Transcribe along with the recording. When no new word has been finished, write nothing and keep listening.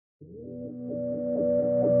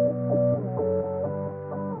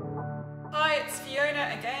Hi, it's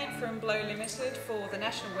Fiona again from Blow Limited for the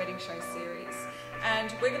National Wedding Show series,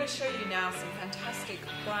 and we're going to show you now some fantastic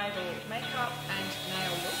bridal makeup and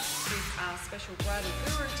nail looks with our special bridal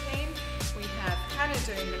guru team. We have Hannah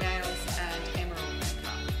doing the nails and Emerald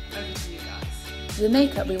makeup. Over to you guys. The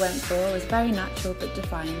makeup we went for was very natural but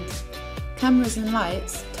defined. Cameras and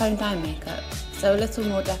lights toned down makeup, so a little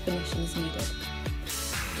more definition is needed.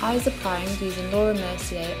 Eyes are primed using Laura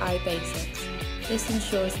Mercier Eye Basics. This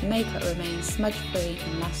ensures the makeup remains smudge-free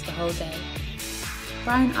and lasts the whole day.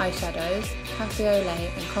 Brown eyeshadows, Cafe au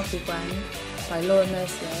lait and Coffee Brown by Laura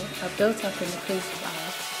Mercier are built up in the crease of the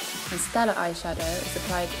eye, and Stellar eyeshadow is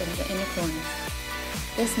applied in the inner corners.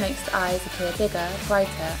 This makes the eyes appear bigger,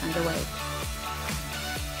 brighter and awake.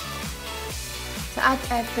 To add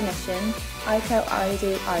definition, Ico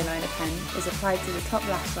ID eyeliner pen is applied to the top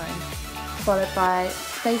lash line, followed by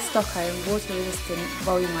Face Stockholm water-resistant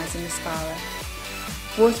volumizing mascara.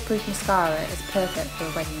 Waterproof mascara is perfect for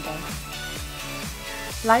a wedding day.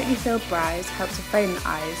 Lightly filled brows help to frame the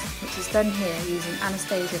eyes, which is done here using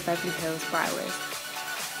Anastasia Beverly Hills Brow Wiz.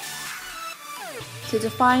 To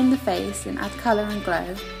define the face and add colour and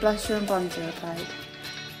glow, blusher and bronzer are applied.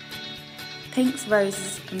 Pinks,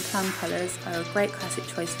 roses and plum colours are a great classic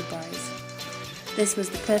choice for brides. This was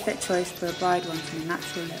the perfect choice for a bride wanting a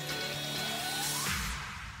natural look.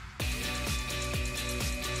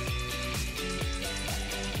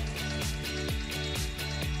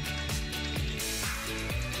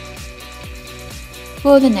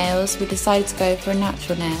 For the nails, we decided to go for a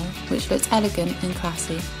natural nail, which looks elegant and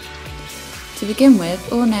classy. To begin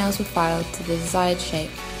with, all nails were filed to the desired shape.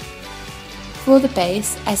 For the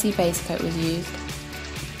base, Essie base coat was used.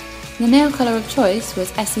 The nail colour of choice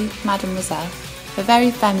was Essie Mademoiselle, a very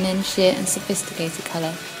feminine, sheer and sophisticated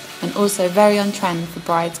colour, and also very on trend for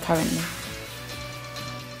brides currently.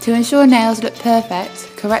 To ensure nails look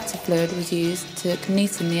perfect, corrector fluid was used to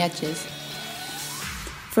neaten the edges.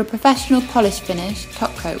 For a professional polish finish,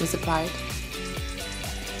 top coat was applied.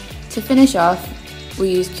 To finish off, we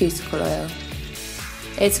used cuticle oil.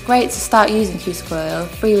 It's great to start using cuticle oil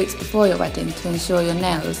 3 weeks before your wedding to ensure your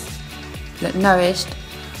nails look nourished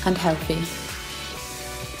and healthy.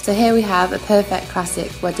 So here we have a perfect classic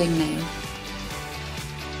wedding nail.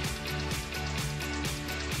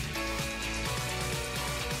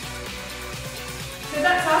 So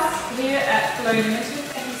that's us here at Blow Limited.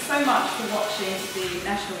 Thank you so much for watching the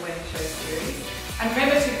National Wedding Show series. And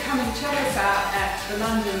remember to come and check us out at the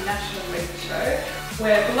London National Wedding Show,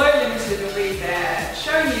 where Blow Limited will be there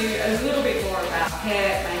showing you a little bit more about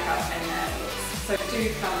hair, makeup and nail looks. So do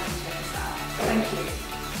come and check us out. Thank you.